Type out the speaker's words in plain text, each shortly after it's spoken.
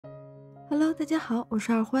Hello， 大家好，我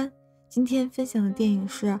是二欢。今天分享的电影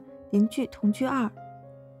是《邻居同居2》。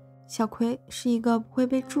小葵是一个不会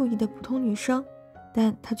被注意的普通女生，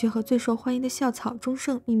但她却和最受欢迎的校草钟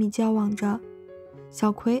胜秘密交往着。小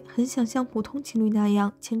葵很想像普通情侣那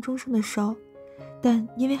样牵钟胜的手，但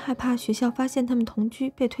因为害怕学校发现他们同居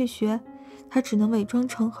被退学，她只能伪装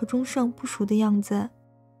成和钟胜不熟的样子。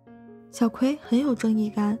小葵很有正义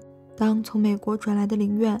感，当从美国转来的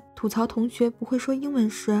林苑吐槽同学不会说英文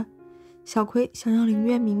时，小葵想让林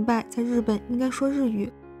苑明白在日本应该说日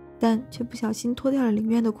语，但却不小心脱掉了林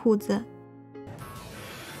苑的裤子。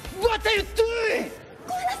What are you doing?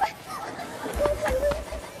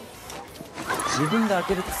 自分で開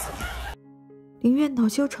けるです。林苑恼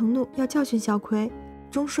羞成怒要教训小葵，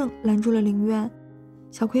钟胜拦住了林苑。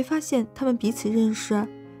小葵发现他们彼此认识，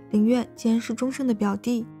林苑竟然是钟胜的表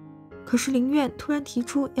弟。可是林苑突然提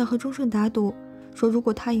出要和钟胜打赌，说如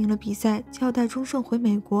果他赢了比赛就要带钟胜回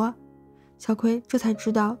美国。小葵这才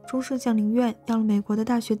知道钟胜向林苑要了美国的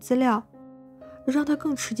大学资料。而让他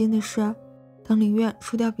更吃惊的是，当林苑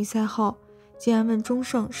输掉比賽后，竟然问钟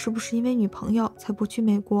胜是不是因为女朋友才不去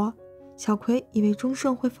美国。小葵以为钟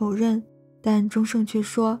胜会否认，但钟胜却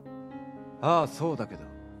说そうだけど。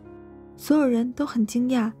所有人都很惊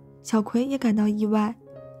讶，小葵也感到意外。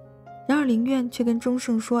然而林苑却跟钟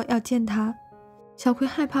胜说要见他。小葵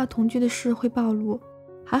害怕同居的事会暴露，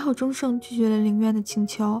还好钟胜拒绝了林苑的请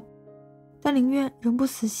求。但林苑仍不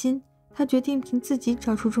死心，他决定凭自己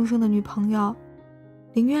找出钟胜的女朋友。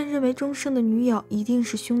林苑认为钟胜的女友一定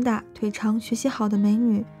是胸大、腿长、学习好的美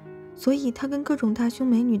女，所以他跟各种大胸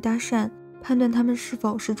美女搭讪，判断她们是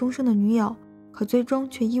否是钟胜的女友，可最终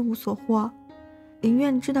却一无所获。林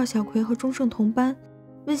苑知道小葵和钟胜同班，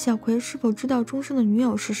问小葵是否知道钟胜的女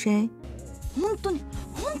友是谁。本当に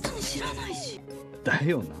知らないし。だ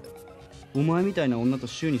よな。お前みたいな女と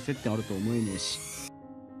週に接点あると思えねえし。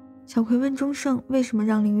小葵问钟胜为什么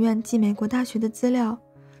让林苑寄美国大学的资料，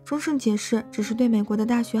钟胜解释只是对美国的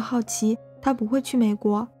大学好奇，他不会去美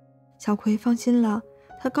国。小葵放心了，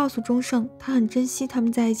他告诉钟胜他很珍惜他们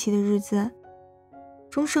在一起的日子。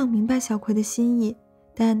钟胜明白小葵的心意，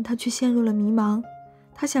但他却陷入了迷茫。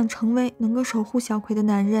他想成为能够守护小葵的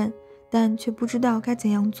男人，但却不知道该怎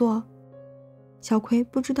样做。小葵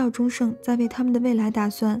不知道钟胜在为他们的未来打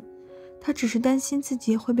算，他只是担心自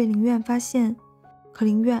己会被林苑发现。可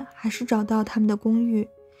林苑还是找到他们的公寓，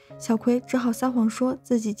小葵只好撒谎说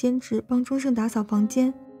自己兼职帮钟胜打扫房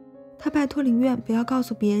间。他拜托林苑不要告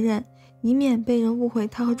诉别人，以免被人误会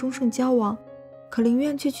他和钟胜交往，可林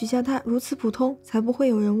苑却取笑他如此普通，才不会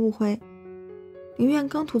有人误会。林苑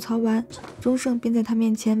刚吐槽完，钟胜便在他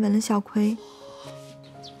面前吻了小葵。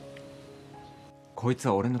こいつ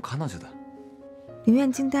は俺の彼女だ。林苑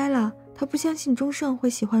惊呆了，他不相信钟胜会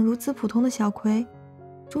喜欢如此普通的小葵。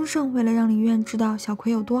钟胜为了让林苑知道小葵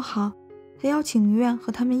有多好，他邀请林苑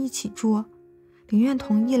和他们一起住。林苑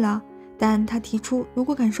同意了，但他提出如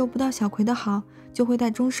果感受不到小葵的好，就会带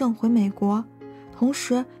钟胜回美国，同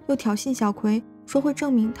时又挑衅小葵，说会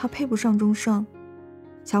证明他配不上钟胜。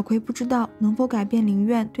小葵不知道能否改变林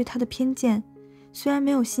苑对他的偏见，虽然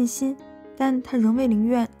没有信心，但他仍为林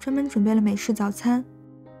苑专门准备了美式早餐。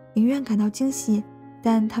林苑感到惊喜，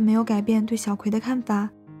但他没有改变对小葵的看法，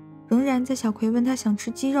仍然在小葵问他想吃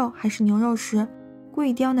鸡肉还是牛肉时，故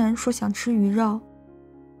意刁难说想吃鱼肉。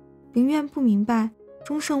林苑不明白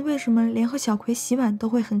钟胜为什么连和小葵洗碗都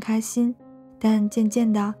会很开心，但渐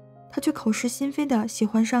渐的他却口是心非的喜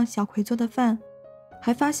欢上小葵做的饭，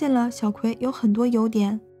还发现了小葵有很多优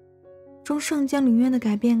点。钟胜将林苑的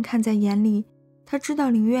改变看在眼里，他知道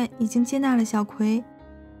林苑已经接纳了小葵。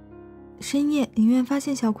深夜，林苑发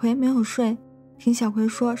现小葵没有睡，听小葵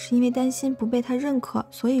说是因为担心不被他认可，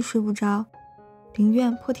所以睡不着。林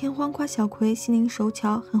苑破天荒夸小葵心灵手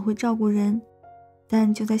巧，很会照顾人。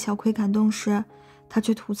但就在小葵感动时，他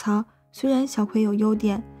却吐槽虽然小葵有优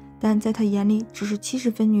点，但在他眼里只是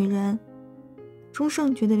70分女人。钟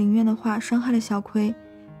胜觉得林苑的话伤害了小葵，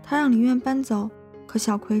他让林苑搬走，可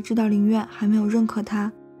小葵知道林苑还没有认可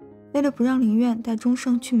他。为了不让林苑带钟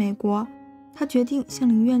胜去美国，他决定向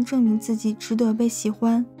林苑证明自己值得被喜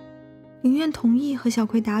欢。林苑同意和小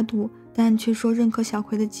葵打赌，但却说认可小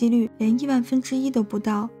葵的几率连1/1000都不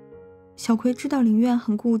到。小葵知道林苑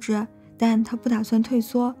很固执，但他不打算退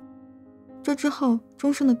缩。这之后，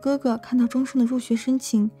钟胜的哥哥看到钟胜的入学申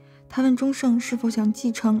请，他问钟胜是否想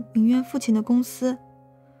继承林苑父亲的公司。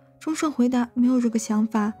钟胜回答没有这个想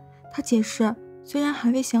法，他解释虽然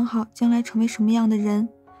还未想好将来成为什么样的人，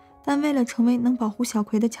但为了成为能保护小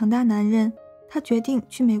葵的强大男人，他决定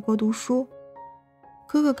去美国读书。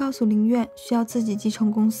哥哥告诉林苑需要自己继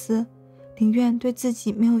承公司，林苑对自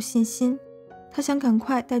己没有信心，他想赶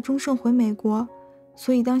快带钟胜回美国，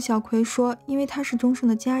所以当小葵说因为他是钟胜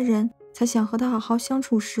的家人，才想和他好好相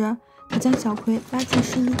处时，他将小葵拉进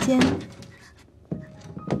试衣间。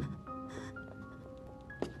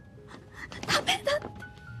ダメだって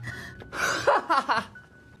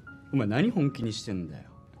お前何本気にしてんだよ。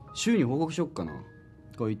週に報告しよっかな。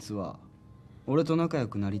こいつは俺と仲良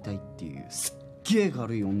くなりたいっていうすっげえ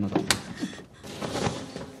軽い女だ。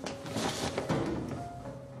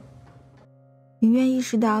林苑意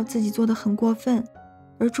识到自己做得很过分，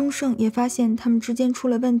而钟胜也发现他们之间出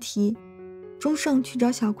了问题。钟胜去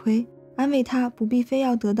找小葵，安慰他不必非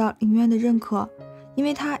要得到林苑的认可，因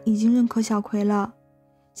为他已经认可小葵了。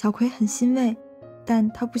小葵很欣慰，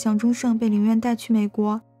但他不想钟胜被林苑带去美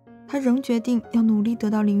国，他仍决定要努力得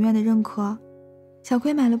到林苑的认可。小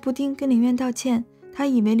葵买了布丁跟林苑道歉，他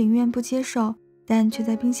以为林苑不接受，但却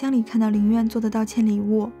在冰箱里看到林苑做的道歉礼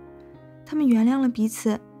物。他们原谅了彼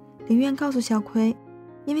此。林苑告诉小葵，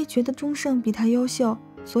因为觉得钟胜比他优秀，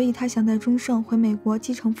所以他想带钟胜回美国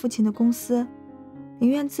继承父亲的公司。林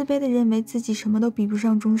苑自卑地认为自己什么都比不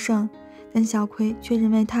上钟胜，但小葵却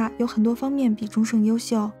认为他有很多方面比钟胜优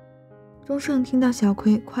秀。钟胜听到小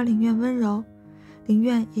葵夸林苑温柔，林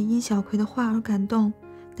苑也因小葵的话而感动，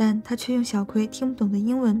但他却用小葵听不懂的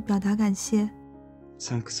英文表达感谢。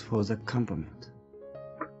 Thanks for the compliment。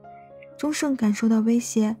 钟胜感受到威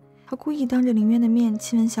胁，他故意当着林苑的面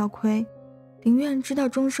亲吻小葵。林苑知道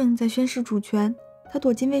钟胜在宣示主权，他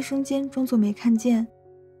躲进卫生间装作没看见。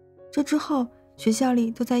这之后，学校里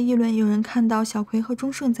都在议论有人看到小葵和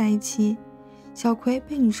钟胜在一起。小葵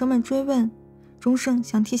被女生们追问，钟胜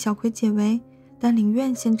想替小葵解围，但林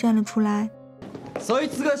苑先站了出来。そい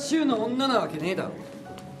つが柊の女なわけねえだろ。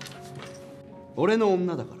俺の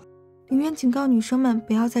女だから。林苑警告女生们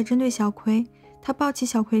不要再针对小葵，他抱起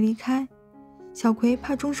小葵离开。小葵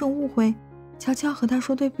怕钟胜误会，悄悄和他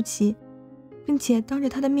说对不起，并且当着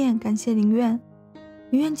他的面感谢林苑。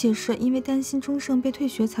林苑解释，因为担心钟胜被退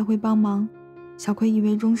学才会帮忙。小葵以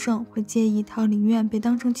为钟胜会介意他和林苑被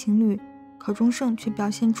当成情侣，可钟胜却表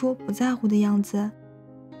现出不在乎的样子。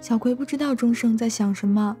小葵不知道钟胜在想什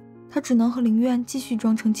么，他只能和林苑继续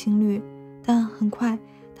装成情侣。但很快，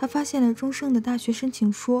他发现了钟胜的大学申请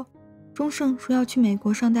书。钟胜说要去美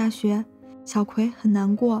国上大学，小葵很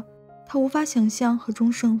难过。他无法想象和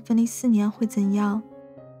钟胜分离4年会怎样。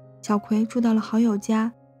小葵住到了好友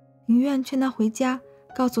家，林苑劝他回家，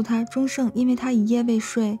告诉他钟胜因为他一夜未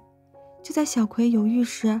睡。就在小葵犹豫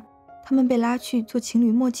时，他们被拉去做情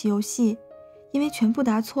侣默契游戏，因为全部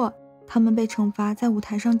答错，他们被惩罚在舞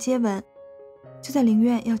台上接吻。就在林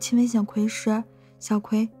苑要亲吻小葵时，小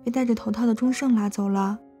葵被戴着头套的钟胜拉走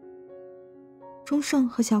了。钟胜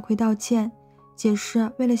和小葵道歉，解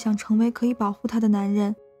释为了想成为可以保护他的男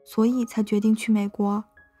人，所以才决定去美国。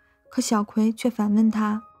可小葵却反问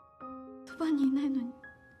他，そばにいないのに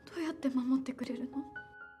どうやって守ってくれるの？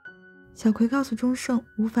小葵告诉钟胜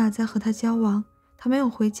无法再和他交往，他没有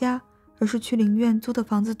回家，而是去林苑租的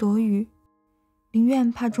房子躲雨。林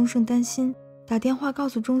苑怕钟胜担心，打电话告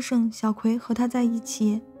诉钟胜小葵和他在一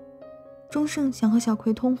起。钟胜想和小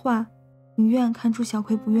葵通话，林苑看出小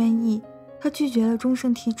葵不愿意，他拒绝了钟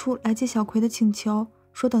胜提出来接小葵的请求，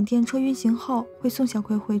说等电车运行后会送小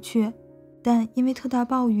葵回去。但因为特大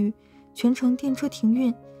暴雨，全程电车停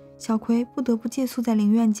运，小葵不得不借宿在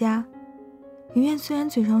林苑家。林苑虽然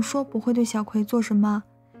嘴上说不会对小葵做什么，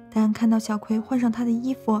但看到小葵换上他的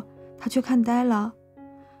衣服，他却看呆了。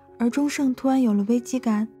而钟胜突然有了危机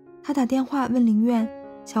感，他打电话问林苑，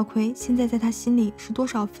小葵现在在他心里是多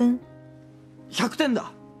少分100点だ。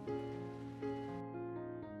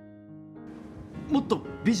もっと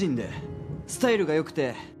美人でスタイルが良く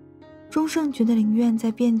て。钟胜觉得林苑在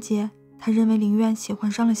辩解，他认为林苑喜欢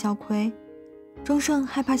上了小葵。钟胜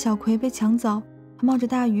害怕小葵被抢走，他冒着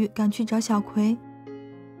大雨赶去找小葵。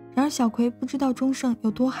然而小葵不知道钟胜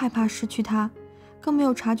有多害怕失去他，更没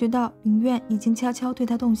有察觉到林苑已经悄悄对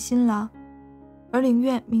他动心了。而林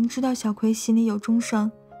苑明知道小葵心里有钟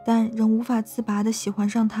胜，但仍无法自拔地喜欢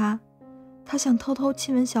上他。他想偷偷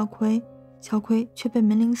亲吻小葵，小葵却被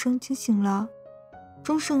门铃声惊醒了。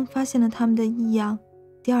钟胜发现了他们的异样，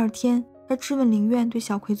第二天他质问林苑对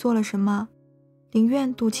小葵做了什么。林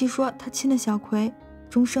苑赌气说他亲了小葵，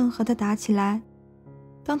钟胜和他打起来。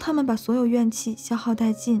当他们把所有怨气消耗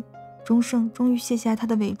殆尽，钟胜终于卸下他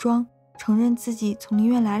的伪装，承认自己从林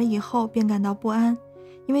苑来了以后便感到不安，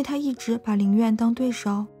因为他一直把林苑当对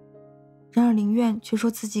手。然而林苑却说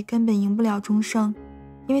自己根本赢不了钟胜，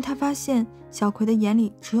因为他发现小葵的眼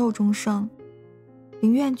里只有钟胜。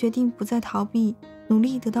林苑决定不再逃避，努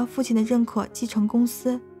力得到父亲的认可，继承公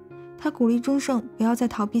司。他鼓励钟胜不要再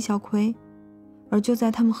逃避小葵。而就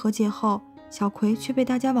在他们和解后，小葵却被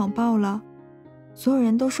大家网暴了。所有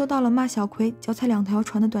人都收到了骂小葵脚踩2条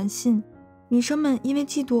船的短信，女生们因为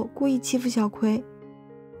嫉妒故意欺负小葵。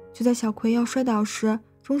就在小葵要摔倒时，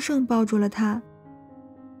钟胜抱住了她。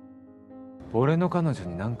俺の彼女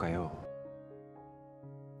になんかよ。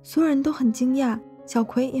所有人都很惊讶，小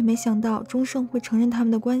葵也没想到钟胜会承认他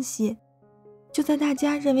们的关系。就在大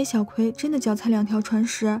家认为小葵真的脚踩2条船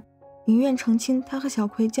时，林苑澄清他和小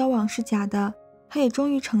葵交往是假的，他也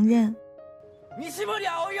终于承认。西森葵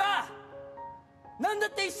は何だ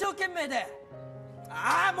って一生懸命で、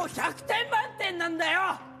もう100点満点なんだ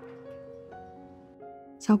よ。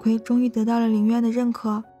小葵终于得到了林苑的认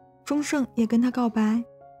可，钟胜也跟他告白。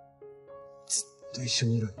ずっと一緒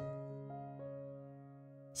にいる。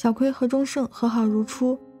小葵和钟胜和好如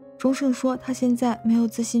初。钟胜说他现在没有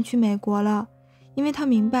自信去美国了，因为他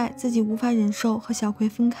明白自己无法忍受和小葵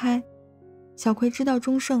分开。小葵知道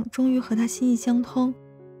钟胜终于和他心意相通，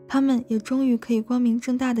他们也终于可以光明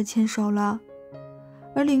正大的牵手了。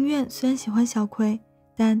而林苑虽然喜欢小葵，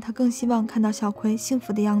但他更希望看到小葵幸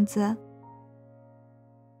福的样子。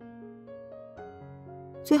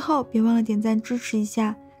最后别忘了点赞支持一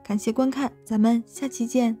下，感谢观看，咱们下期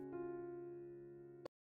见。